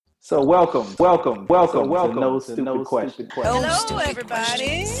So welcome to No Stupid Questions. No Hello, stupid everybody.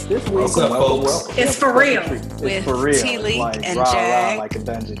 questions. This week, What's up, folks? It's for real. It's With for real. T-Leak Like and rah, rah, Jag. like a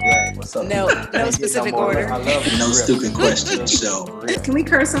dungeon drag. What's up? No Can't specific get more. order. I love the No script. stupid questions show. Can we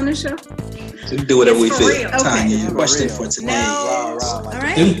curse on this show? We can do whatever It's we for feel. real. Okay. Tanya, For question real. for today No. is Rah, rah, like All a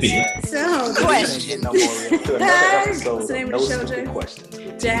right. dungeon stupid. drag. So, Question. Can't get no more to another episode What's the name of of No the show, Stupid Jay? Questions. No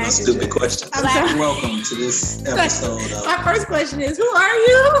Jack. stupid questions. I'm sorry. Welcome to this episode of Our first question is, who are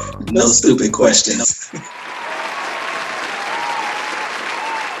you? No Stupid Questions.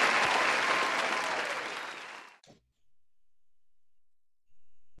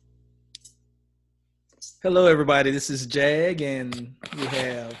 Hello, everybody. This is Jag, and we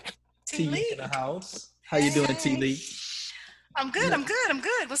have T-Leak in T-Leak. the house. How you doing, Hey. T-Leak? I'm good.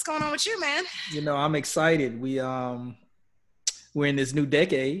 What's going on with you, man? You know, I'm excited. We're in this new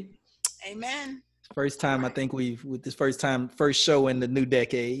decade. Amen. First time, I think first show in the new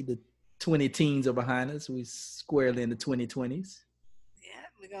decade. The 20 teens are behind us. We squarely in the 2020s. Yeah,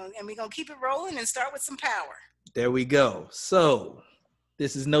 we're gonna keep it rolling and start with some power. There we go. So,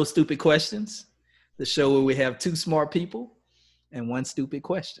 this is No Stupid Questions, the show where we have two smart people and one stupid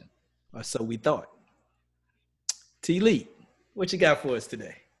question, or so we thought. T-Leak, what you got for us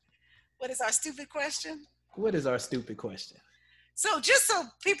today? What is our stupid question? What is our stupid question? So just so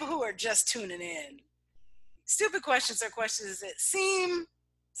people who are just tuning in, stupid questions are questions that seem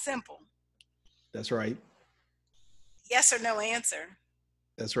simple. That's right. Yes or no answer.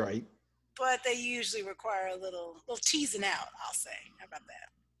 That's right. But they usually require a little teasing out, I'll say. How about that?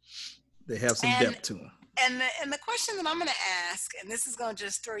 They have some And- depth to them. And the question that I'm going to ask, and this is going to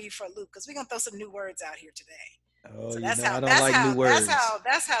just throw you for a loop, because we're going to throw some new words out here today. Oh, So I don't like new words.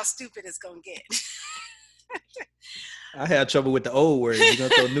 That's how stupid it's going to get. I had trouble with the old words. You gonna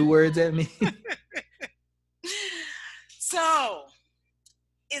throw new words at me? So,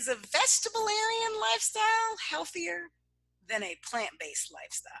 is a vegetarian lifestyle healthier than a plant-based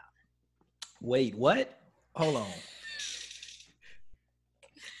lifestyle? Wait, what? Hold on.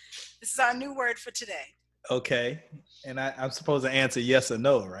 This is our new word for today. Okay. And I'm supposed to answer yes or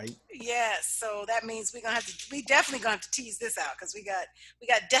no, right? Yes, so that means we definitely gonna have to tease this out because we got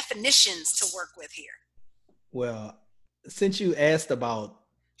definitions to work with here. Well, since you asked about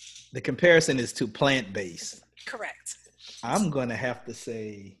the comparison is to plant-based, Correct. I'm gonna have to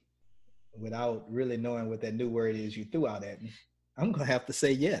say, without really knowing what that new word is you threw out at me, I'm gonna have to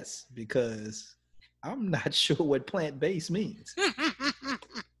say yes, because I'm not sure what plant-based means.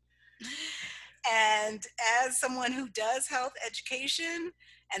 And as someone who does health education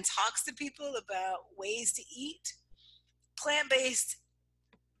and talks to people about ways to eat, plant-based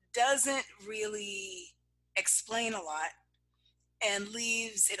doesn't really explain a lot and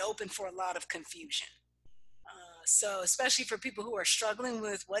leaves it open for a lot of confusion. So especially for people who are struggling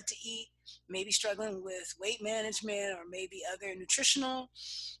with what to eat, maybe struggling with weight management or maybe other nutritional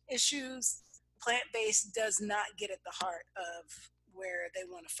issues, plant-based does not get at the heart of where they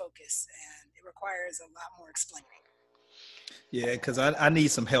want to focus, and it requires a lot more explaining. Yeah, because I need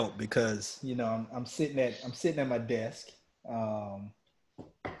some help, because I'm sitting at my desk, and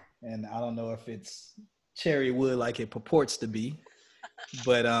I don't know if it's cherry wood like it purports to be,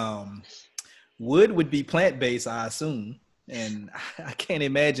 but wood would be plant-based, I assume, and I can't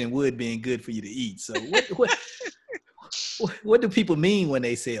imagine wood being good for you to eat. So what do people mean when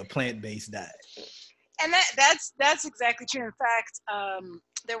they say a plant-based diet? And that's exactly true. In fact,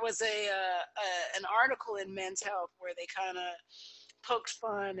 there was an article in Men's Health where they kind of poked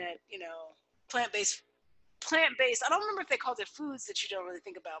fun at plant-based. I don't remember if they called it foods that you don't really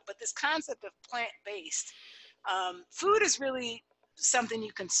think about, but this concept of plant-based food is really something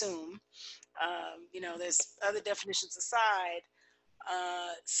you consume. There's other definitions aside.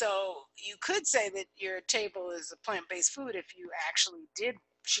 So you could say that your table is a plant-based food if you actually did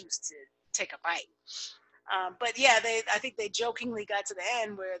choose to take a bite. But yeah, I think they jokingly got to the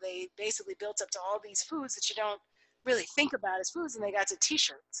end where they basically built up to all these foods that you don't really think about as foods, and they got to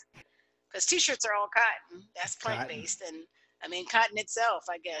t-shirts, because t-shirts are all cotton. That's plant-based. And I mean, cotton itself,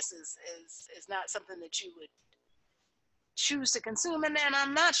 I guess, is not something that you would choose to consume, and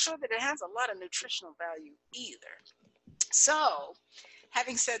I'm not sure that it has a lot of nutritional value either. So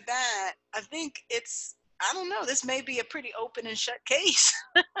having said that, I think I don't know, this may be a pretty open and shut case.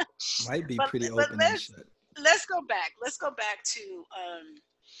 Might be pretty but open and shut. Let's go back to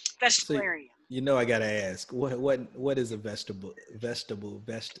vegetarian. So, I gotta ask, what is a vegetable?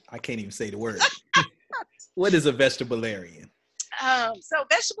 I can't even say the word. What is a vegetarian? So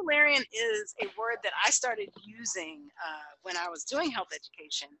vegetarian is a word that I started using when I was doing health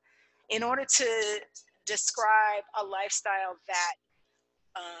education in order to describe a lifestyle that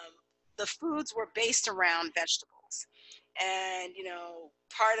the foods were based around vegetables. And, you know,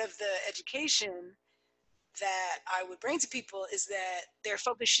 part of the education that I would bring to people is that their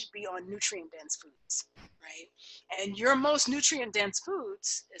focus should be on nutrient dense foods, right? And your most nutrient dense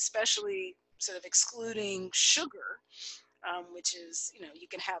foods, especially sort of excluding sugar, which is, you know, you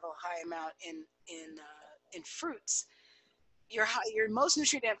can have a high amount in fruits. Your most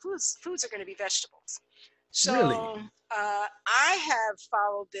nutrient dense foods are going to be vegetables. So Really? I have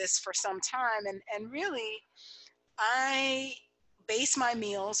followed this for some time, and really, I base my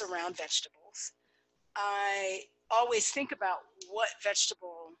meals around vegetables. I always think about what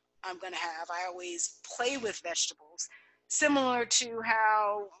vegetable I'm going to have. I always play with vegetables, similar to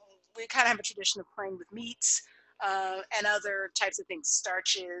how we kind of have a tradition of playing with meats and other types of things,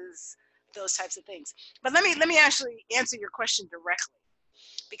 starches, those types of things. But let me actually answer your question directly,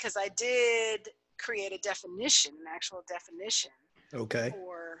 because I did create a definition, an actual definition Okay.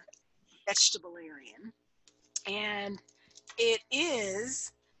 for vegetarian, and it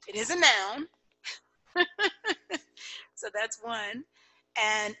is a noun. So that's one.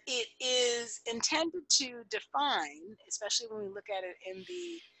 And it is intended to define, especially when we look at it in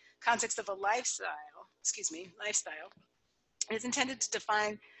the context of a lifestyle, it's intended to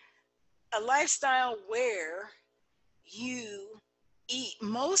define a lifestyle where you eat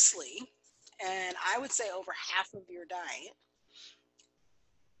mostly, and I would say over half of your diet,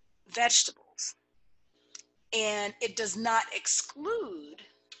 vegetables. And it does not exclude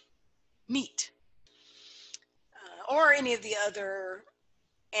meat or any of the other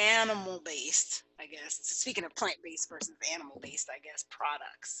animal-based, I guess, speaking of plant-based versus animal-based, I guess,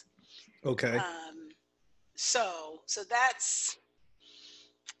 products. Okay. So that's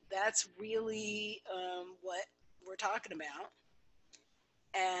really what we're talking about.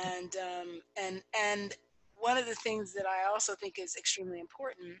 And one of the things that I also think is extremely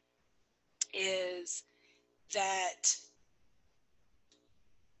important is that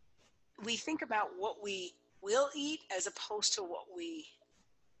we think about what we will eat as opposed to what we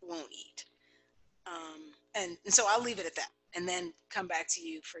won't eat. And so I'll leave it at that, and then come back to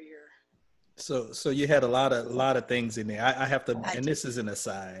you for your. So you had a lot of things in there. I have to, and this is an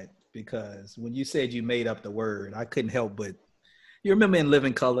aside, because when you said you made up the word, I couldn't help but, you remember in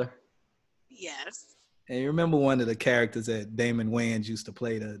Living Color? Yes. And you remember one of the characters that Damon Wayans used to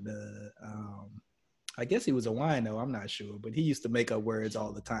play, I guess he was a wino, I'm not sure, but he used to make up words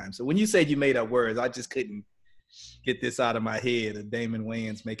all the time. So when you said you made up words, I just couldn't get this out of my head of Damon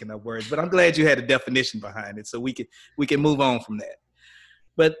Wayans making up words. But I'm glad you had a definition behind it, so we can move on from that.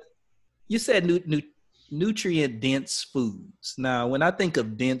 But you said nutrient dense foods. Now, when I think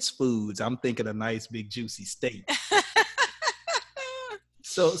of dense foods, I'm thinking a nice big juicy steak.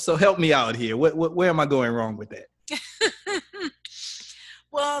 So help me out here. Where am I going wrong with that?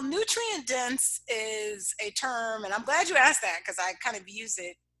 Well, nutrient dense is a term, and I'm glad you asked that, because I kind of use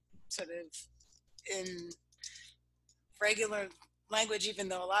it sort of in regular language, even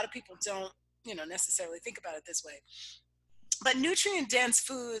though a lot of people don't, necessarily think about it this way. But nutrient dense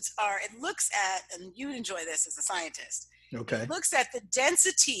foods it looks at, and you enjoy this as a scientist, okay, it looks at the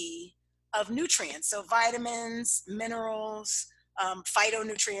density of nutrients, so vitamins, minerals,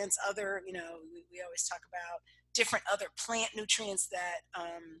 phytonutrients, other, we always talk about different other plant nutrients that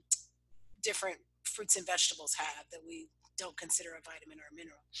different fruits and vegetables have that we don't consider a vitamin or a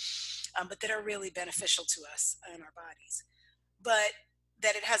mineral, but that are really beneficial to us and our bodies. But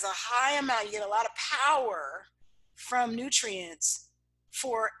that it has a high amount, you get a lot of power from nutrients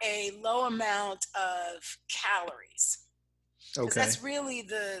for a low amount of calories. Because that's really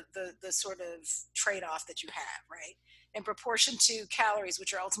the sort of trade-off that you have, right? In proportion to calories,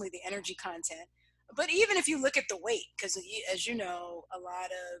 which are ultimately the energy content. But even if you look at the weight, because as you know, a lot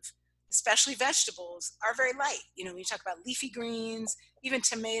of, especially vegetables, are very light. When you talk about leafy greens, even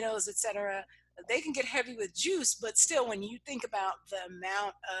tomatoes, etc., they can get heavy with juice, but still, when you think about the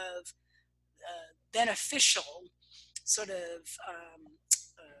amount of beneficial sort of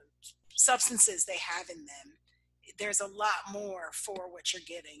substances they have in them, there's a lot more for what you're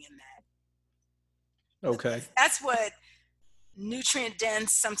getting in that. Okay. That's what nutrient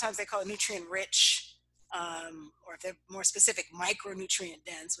dense, sometimes they call it nutrient rich, or if they're more specific, micronutrient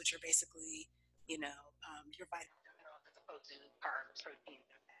dense, which are basically, your vitamins, minerals, as opposed to carbs, protein.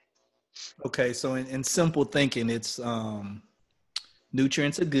 Okay, so in simple thinking, it's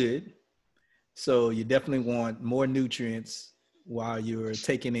nutrients are good. So you definitely want more nutrients while you're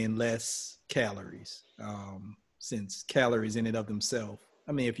taking in less calories, since calories in and of themselves,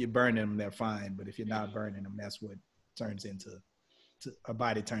 I mean, if you're burning them, they're fine. But if you're not burning them, that's what turns into, our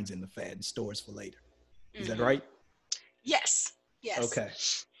body turns into fat and stores for later. Is that right? Yes. Okay.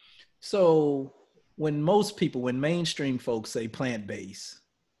 So when mainstream folks say plant-based,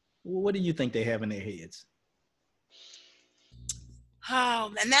 what do you think they have in their heads?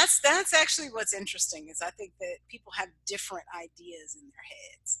 And that's actually what's interesting is I think that people have different ideas in their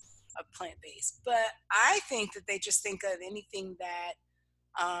heads of plant-based, but I think that they just think of anything that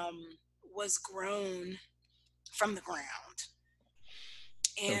was grown from the ground,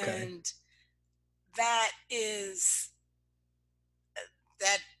 and that is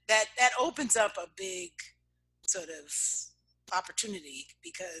that opens up a big sort of opportunity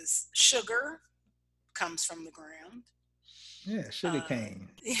because sugar comes from the ground. Yeah, sugar cane.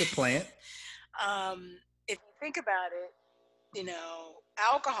 It's a plant. If you think about it,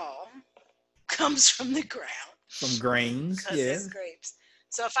 alcohol comes from the ground. From grains, because it's grapes.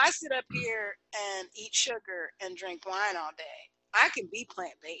 So if I sit up here and eat sugar and drink wine all day, I can be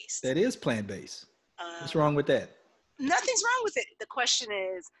plant-based. That is plant-based. What's wrong with that? Nothing's wrong with it. The question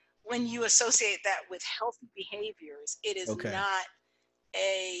is, when you associate that with healthy behaviors, it is not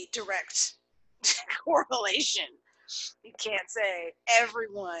a direct correlation. You can't say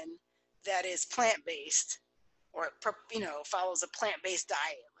everyone that is plant-based or follows a plant-based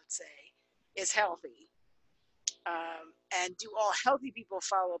diet, let's say, is healthy. And do all healthy people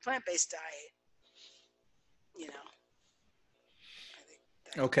follow a plant-based diet?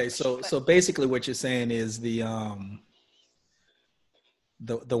 Okay, so basically what you're saying is the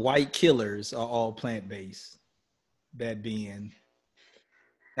white killers are all plant-based. That being,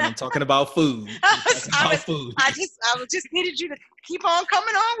 and I'm talking about food. I just needed you to keep on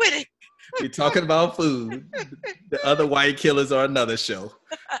coming on with it. We're talking about food. The other white killers are another show.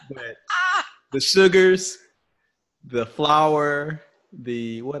 But the sugars, the flour,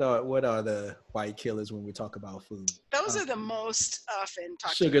 what are the white killers when we talk about food? Those are the most often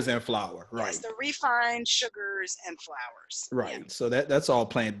talked sugars about. And flour, right? Yes, the refined sugars and flours. Right. Yeah. So that's all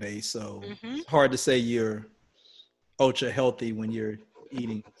plant-based. So it's hard to say you're ultra healthy when you're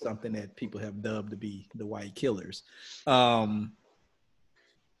eating something that people have dubbed to be the white killers.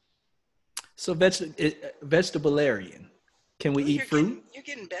 So vegetarian. Can we eat fruit? You're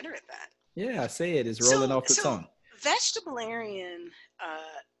getting better at that. Yeah, I say it. It's rolling off the tongue. Vegetarian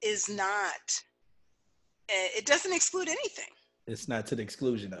is not. It doesn't exclude anything. It's not to the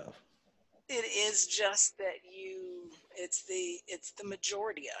exclusion of. It is just that it's the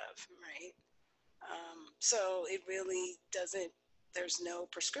majority of, right? So it really doesn't. There's no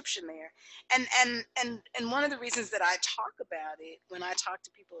prescription there, and one of the reasons that I talk about it when I talk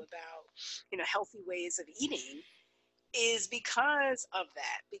to people about healthy ways of eating is because of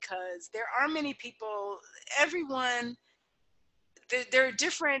that. Because there are many people, everyone. There are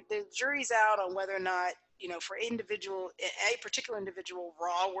different. The jury's out on whether or not for a particular individual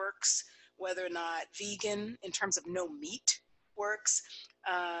raw works, whether or not vegan in terms of no meat works.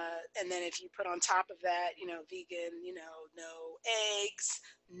 And then if you put on top of that, vegan, no eggs,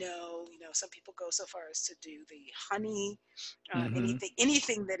 some people go so far as to do the honey,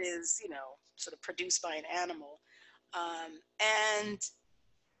 anything that is, sort of produced by an animal. And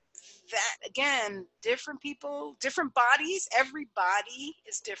that, again, different people, different bodies, every body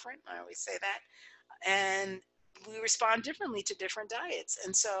is different. I always say that. And we respond differently to different diets.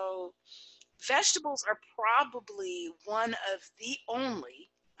 And so vegetables are probably one of the only,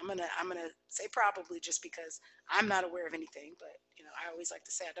 I'm gonna say probably just because I'm not aware of anything, but I always like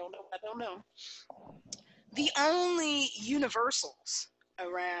to say I don't know. The only universals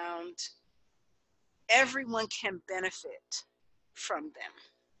around everyone can benefit from them.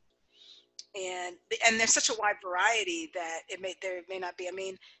 And there's such a wide variety that there may not be. I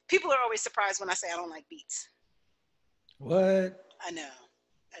mean, people are always surprised when I say I don't like beets. What? I know.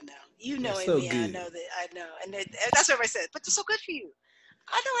 You know it, so me. good. I know. And that's what everybody says. But they're so good for you.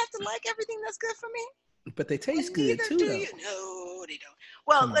 I don't have to like everything that's good for me. But they taste good too, though. No, they don't.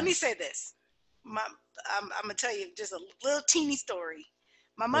 Well, let me say this. I'm gonna tell you just a little teeny story.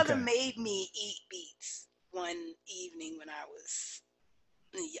 My mother made me eat beets one evening when I was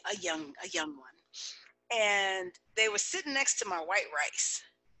a young one, and they were sitting next to my white rice,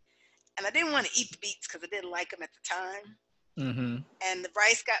 and I didn't want to eat the beets because I didn't like them at the time. And the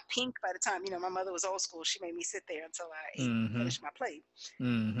rice got pink by the time, my mother was old school. She made me sit there until I finished my plate.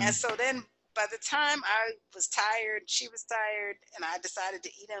 And so then by the time I was tired, she was tired, and I decided to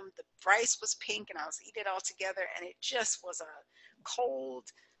eat them, the rice was pink and I was eating it all together, and it just was a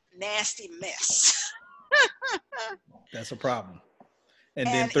cold, nasty mess. That's a problem. And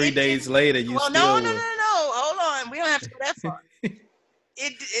then 3 days later, you still... No. Hold on. We don't have to go that far.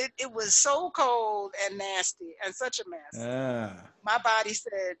 It was so cold and nasty and such a mess. My body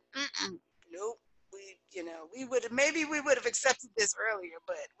said, nope, maybe we would have accepted this earlier,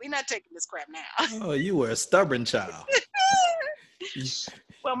 but we're not taking this crap now. Oh, you were a stubborn child.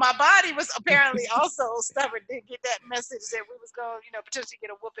 Well, my body was apparently also stubborn. Didn't get that message that we was going, potentially get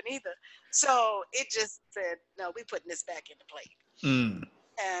a whooping either. So it just said, no, we putting this back in the plate. Mm.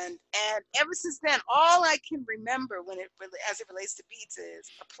 And ever since then, all I can remember as it relates to beets is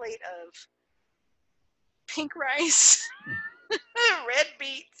a plate of pink rice, red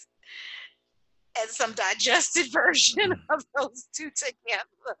beets, and some digested version of those two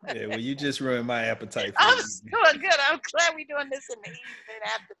together. Yeah, well, you just ruined my appetite. I'm doing good. I'm glad we're doing this in the evening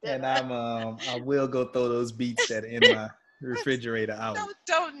after dinner. And I will go throw those beets that are in my refrigerator out.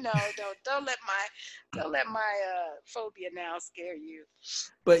 Don't let my phobia now scare you.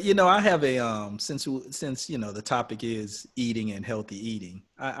 But I have a since the topic is eating and healthy eating,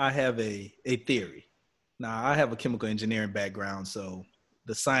 I have a theory. Now I have a chemical engineering background, so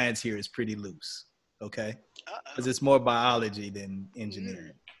the science here is pretty loose, okay? Because it's more biology than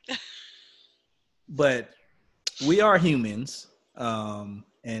engineering. But we are humans,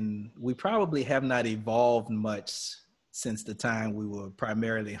 and we probably have not evolved much since the time we were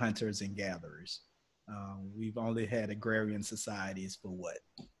primarily hunters and gatherers. We've only had agrarian societies for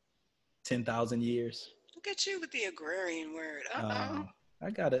 10,000 years? Look at you with the agrarian word. I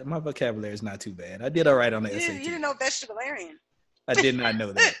got it. My vocabulary is not too bad. I did all right on the SAT. You didn't know vegetarian. I did not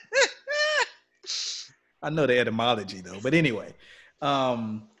know that. I know the etymology though, but anyway.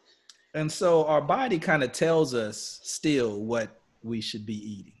 And so our body kind of tells us still what we should be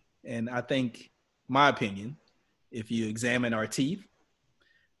eating. And I think, my opinion, if you examine our teeth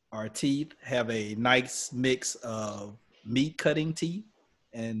have a nice mix of meat cutting teeth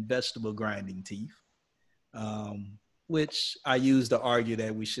and vegetable grinding teeth, which I use to argue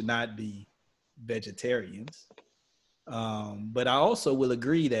that we should not be vegetarians. But I also will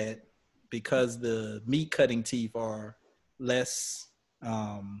agree that because the meat cutting teeth are less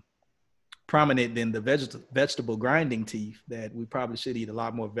prominent than the vegetable grinding teeth, that we probably should eat a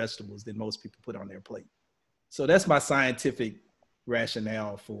lot more vegetables than most people put on their plate. So that's my scientific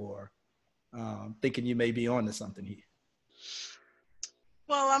rationale for thinking you may be onto something here.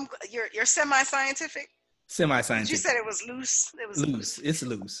 Well, you're semi-scientific. Semi-scientific. You said it was loose. It was loose. It's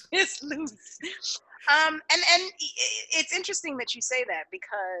loose. It's loose. And it's interesting that you say that,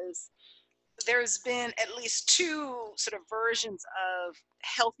 because there's been at least two sort of versions of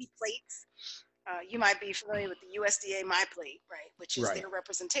healthy plates. You might be familiar with the USDA My Plate, right? Which is their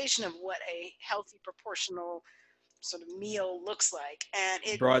representation of what a healthy proportional sort of meal looks like. And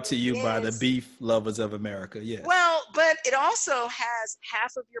it brought to you by the beef lovers of America. Yes. Well, but it also has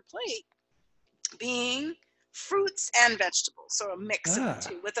half of your plate being fruits and vegetables, so a mix of the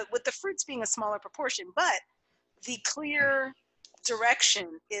two, with the fruits being a smaller proportion. But the clear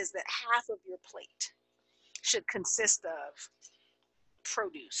direction is that half of your plate should consist of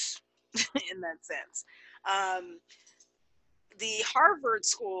produce in that sense. The Harvard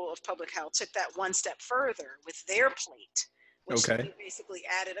School of Public Health took that one step further with their plate, which they basically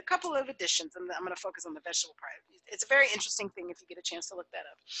added a couple of additions, and I'm going to focus on the vegetable part. It's a very interesting thing if you get a chance to look that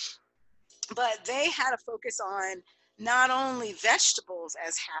up. But they had a focus on not only vegetables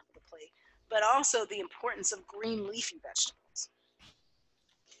as half of the plate, but also the importance of green leafy vegetables.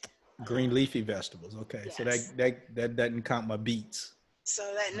 Green leafy vegetables. Okay. Yes. So that doesn't count my beets.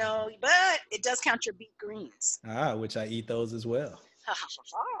 So but it does count your beet greens. Which I eat those as well.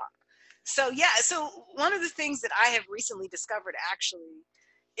 So one of the things that I have recently discovered actually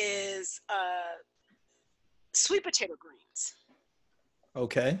is sweet potato greens.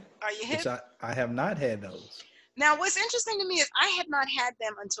 Okay. Are you hip? Which I have not had those. Now, what's interesting to me is I had not had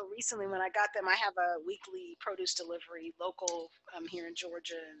them until recently. When I got them, I have a weekly produce delivery local here in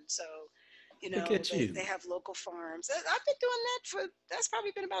Georgia, and so they have local farms. I've been doing that's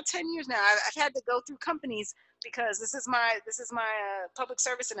probably been about 10 years now. I've had to go through companies, because this is my public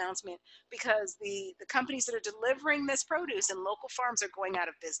service announcement, because the companies that are delivering this produce and local farms are going out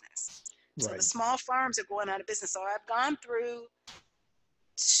of business. So the small farms are going out of business. So I've gone through.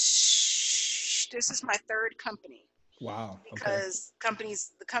 This is my third company. Wow. Because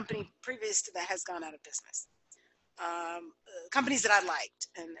the company previous to that has gone out of business. Companies that I liked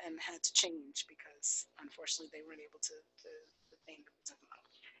and had to change because unfortunately they weren't able to name them.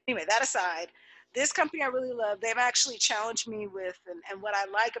 Anyway, that aside, this company I really love. They've actually challenged me with, and what I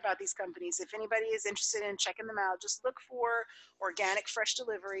like about these companies, if anybody is interested in checking them out, just look for organic fresh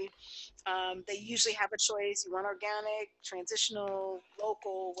delivery. They usually have a choice. You want organic, transitional,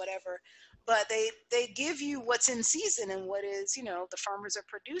 local, whatever. But they give you what's in season and what is, the farmers are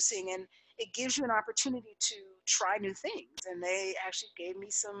producing. And it gives you an opportunity to try new things. And they actually gave me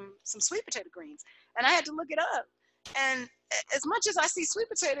some sweet potato greens, and I had to look it up. And as much as I see sweet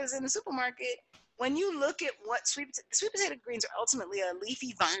potatoes in the supermarket, when you look at what sweet potato greens are ultimately a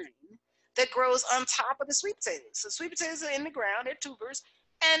leafy vine that grows on top of the sweet potatoes. So sweet potatoes are in the ground, they're tubers,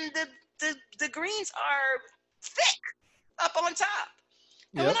 and the greens are thick up on top.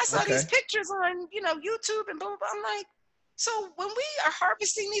 And when I saw these pictures on, YouTube and blah, blah, blah, I'm like, so when we are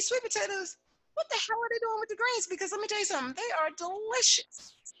harvesting these sweet potatoes, what the hell are they doing with the greens? Because let me tell you something, they are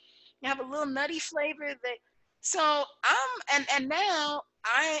delicious. You have a little nutty flavor. So and now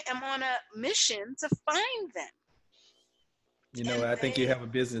I am on a mission to find them. You know, I think you have a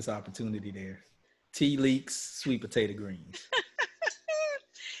business opportunity there. Tea Leeks, sweet potato greens.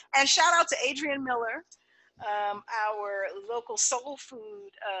 And shout out to Adrian Miller, our local soul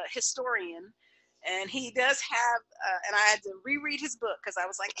food historian. And he does have, and I had to reread his book because I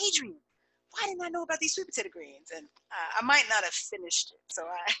was like, Adrian, why didn't I know about these sweet potato greens? And I might not have finished it. So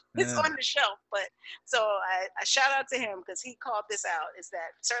it's on the shelf. But so I shout out to him because he called this out, is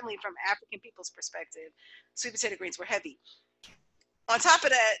that certainly from African people's perspective, sweet potato greens were heavy. On top of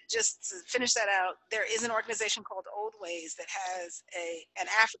that, just to finish that out, there is an organization called Old Ways that has an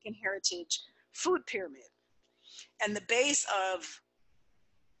African heritage food pyramid. And the base of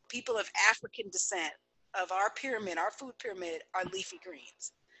people of African descent of our pyramid, our food pyramid, are leafy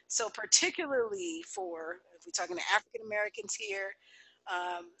greens. So particularly for, if we're talking to African Americans here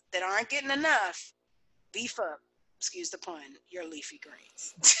that aren't getting enough, beef up, excuse the pun, your leafy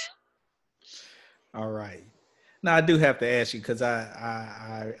greens. All right. Now I do have to ask you, because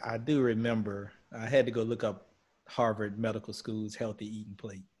I do remember I had to go look up Harvard Medical School's healthy eating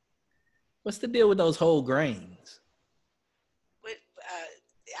plate. What's the deal with those whole grains?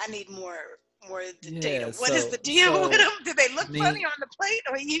 I need more data. What is the deal with them? Do they look funny on the plate,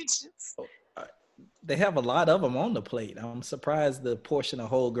 or you just? They have a lot of them on the plate. I'm surprised the portion of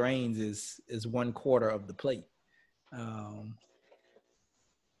whole grains is 1/4 of the plate.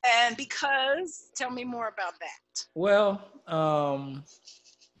 And because, tell me more about that. Well,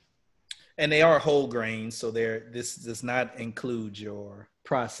 and they are whole grains, so this does not include your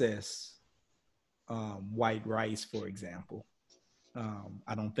processed white rice, for example.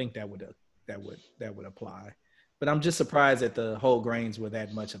 I don't think that would apply. But I'm just surprised that the whole grains were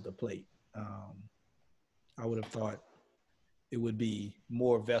that much of the plate. I would have thought it would be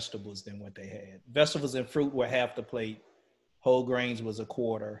more vegetables than what they had. Vegetables and fruit were half the plate. Whole grains was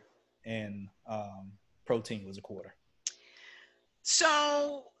 1/4, and protein was 1/4.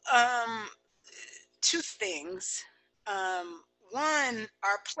 So, two things. One,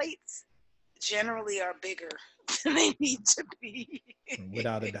 our plates generally are bigger than they need to be.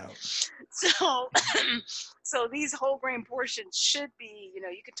 Without a doubt. So these whole grain portions should be,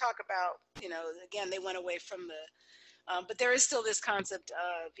 you can talk about, again, they went away from but there is still this concept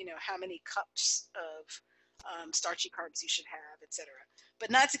of, how many cups of starchy carbs you should have, etc.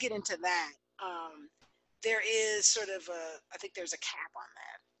 But not to get into that, there is sort of I think there's a cap on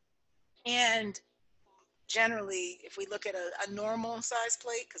that. And generally, if we look at a normal size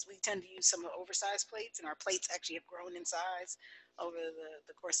plate, because we tend to use some oversized plates, and our plates actually have grown in size over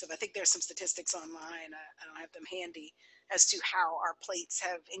the course of, I think there's some statistics online, I don't have them handy, as to how our plates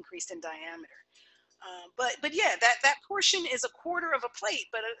have increased in diameter. But yeah, that portion is 1/4 of a plate,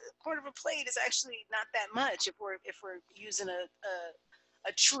 but 1/4 of a plate is actually not that much if we're using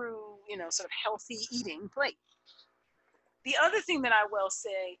a true, sort of healthy eating plate. The other thing that I will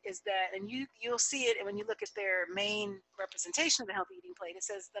say is that, and you'll see it when you look at their main representation of the healthy eating plate, it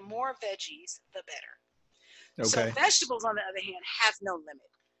says the more veggies, the better. Okay. So vegetables, on the other hand, have no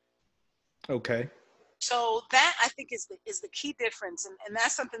limit. Okay. So that, I think, is the key difference, and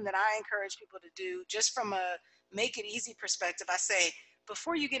that's something that I encourage people to do, just from a make it easy perspective. I say,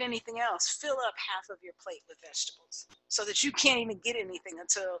 before you get anything else, fill up half of your plate with vegetables, so that you can't even get anything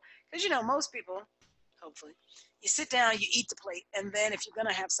until, because most people, hopefully, you sit down, you eat the plate, and then if you're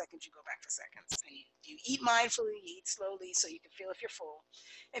gonna have seconds, you go back for seconds. And you eat mindfully, you eat slowly, so you can feel if you're full.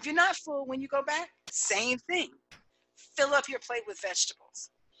 If you're not full when you go back, same thing. Fill up your plate with vegetables,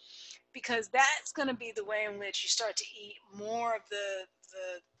 because that's gonna be the way in which you start to eat more of the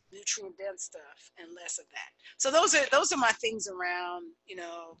nutrient-dense stuff and less of that. So those are my things around, and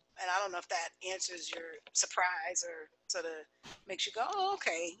I don't know if that answers your surprise or sort of makes you go, oh,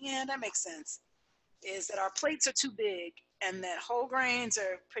 okay, yeah, that makes sense. Is that our plates are too big, and that whole grains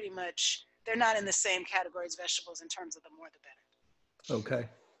are pretty much, they're not in the same category as vegetables in terms of the more the better. Okay.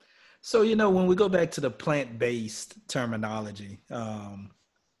 So, when we go back to the plant-based terminology,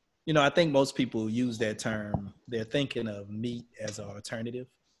 I think most people use that term, they're thinking of meat as an alternative.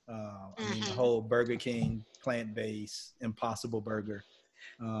 I mean, the whole Burger King plant-based Impossible Burger.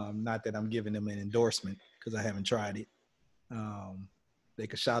 Not that I'm giving them an endorsement because I haven't tried it. They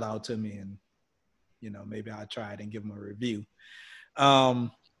could shout out to me and, maybe I'll try it and give them a review. But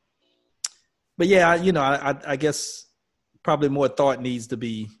yeah, I guess probably more thought needs to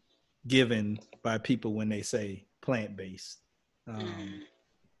be given by people when they say plant-based.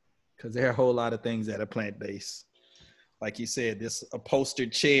 Because there are a whole lot of things that are plant-based. Like you said, this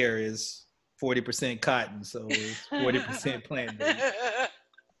upholstered chair is 40% cotton, so it's 40% plant-based.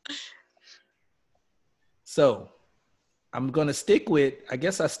 So I'm going to stick with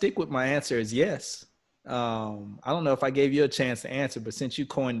my answer is yes. I don't know if I gave you a chance to answer, but since you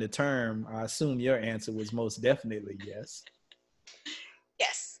coined the term, I assume your answer was most definitely yes.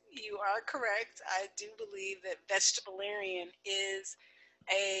 Yes, you are correct. I do believe that vegetarian is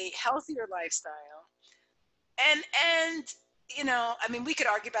a healthier lifestyle. And I mean, we could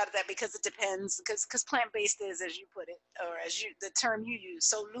argue about that because it depends, because plant-based is, as you put it, or the term you use,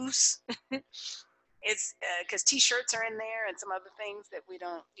 so loose. It's because t-shirts are in there and some other things that we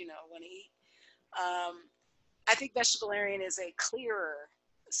don't, want to eat. I think vegetarian is a clearer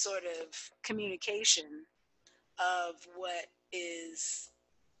sort of communication of what is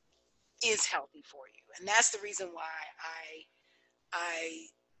healthy for you. And that's the reason why I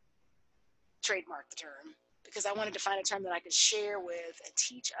trademarked the term, because I wanted to find a term that I could share with and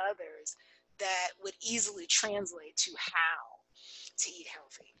teach others that would easily translate to how to eat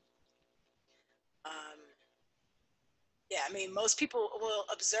healthy. Yeah, I mean, most people will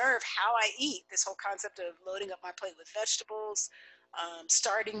observe how I eat, this whole concept of loading up my plate with vegetables,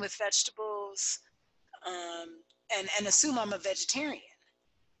 starting with vegetables, and assume I'm a vegetarian.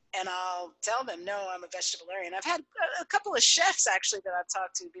 And I'll tell them, no, I'm a vegetarian. I've had a couple of chefs actually that I've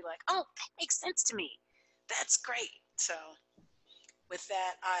talked to be like, oh, that makes sense to me. That's great. So with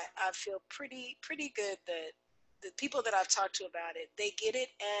that, I feel pretty good that the people that I've talked to about it, they get it,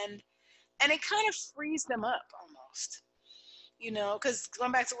 and it kind of frees them up almost. Because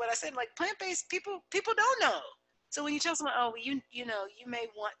going back to what I said, like plant-based people don't know. So when you tell someone, oh, well, you may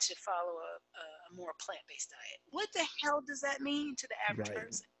want to follow a more plant-based diet. What the hell does that mean to the average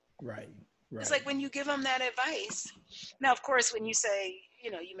person? Right. It's like when you give them that advice. Now, of course, when you say,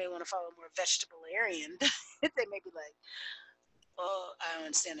 you may want to follow more vegetarian, they may be like, well, I don't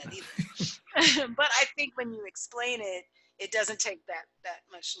understand that either. But I think when you explain it, it doesn't take that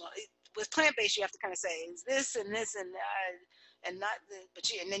much long. With plant-based, you have to kind of say, is this and this and that, and not the,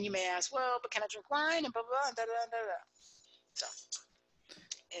 and then you may ask, well, but can I drink wine and blah, blah, blah, da, da, da, da.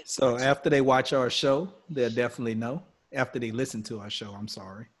 So after they watch our show, they'll definitely know. After they listen to our show, I'm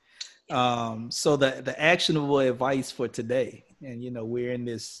sorry. So the actionable advice for today, and we're in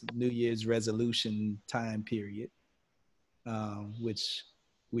this New Year's resolution time period, which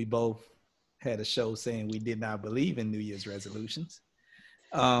we both had a show saying we did not believe in New Year's resolutions,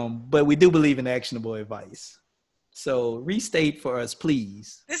 but we do believe in actionable advice. So restate for us,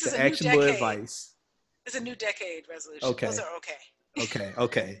 please. This is the a new actionable decade. advice. It's a new decade resolution. Okay. Those are okay.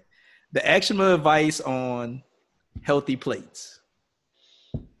 Okay. The actionable advice on healthy plates.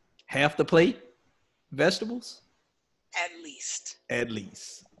 Half the plate, vegetables? At least.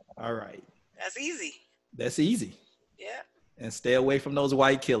 All right. That's easy. Yeah. And stay away from those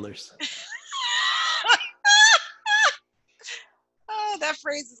white killers. Oh, that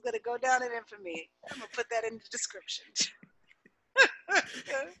phrase is going to go down in infamy. I'm going to put that in the description.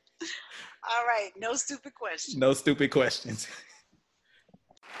 All right. No stupid questions.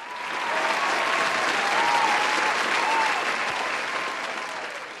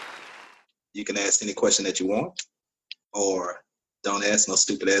 You can ask any question that you want, or don't ask no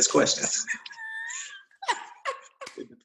stupid ass questions.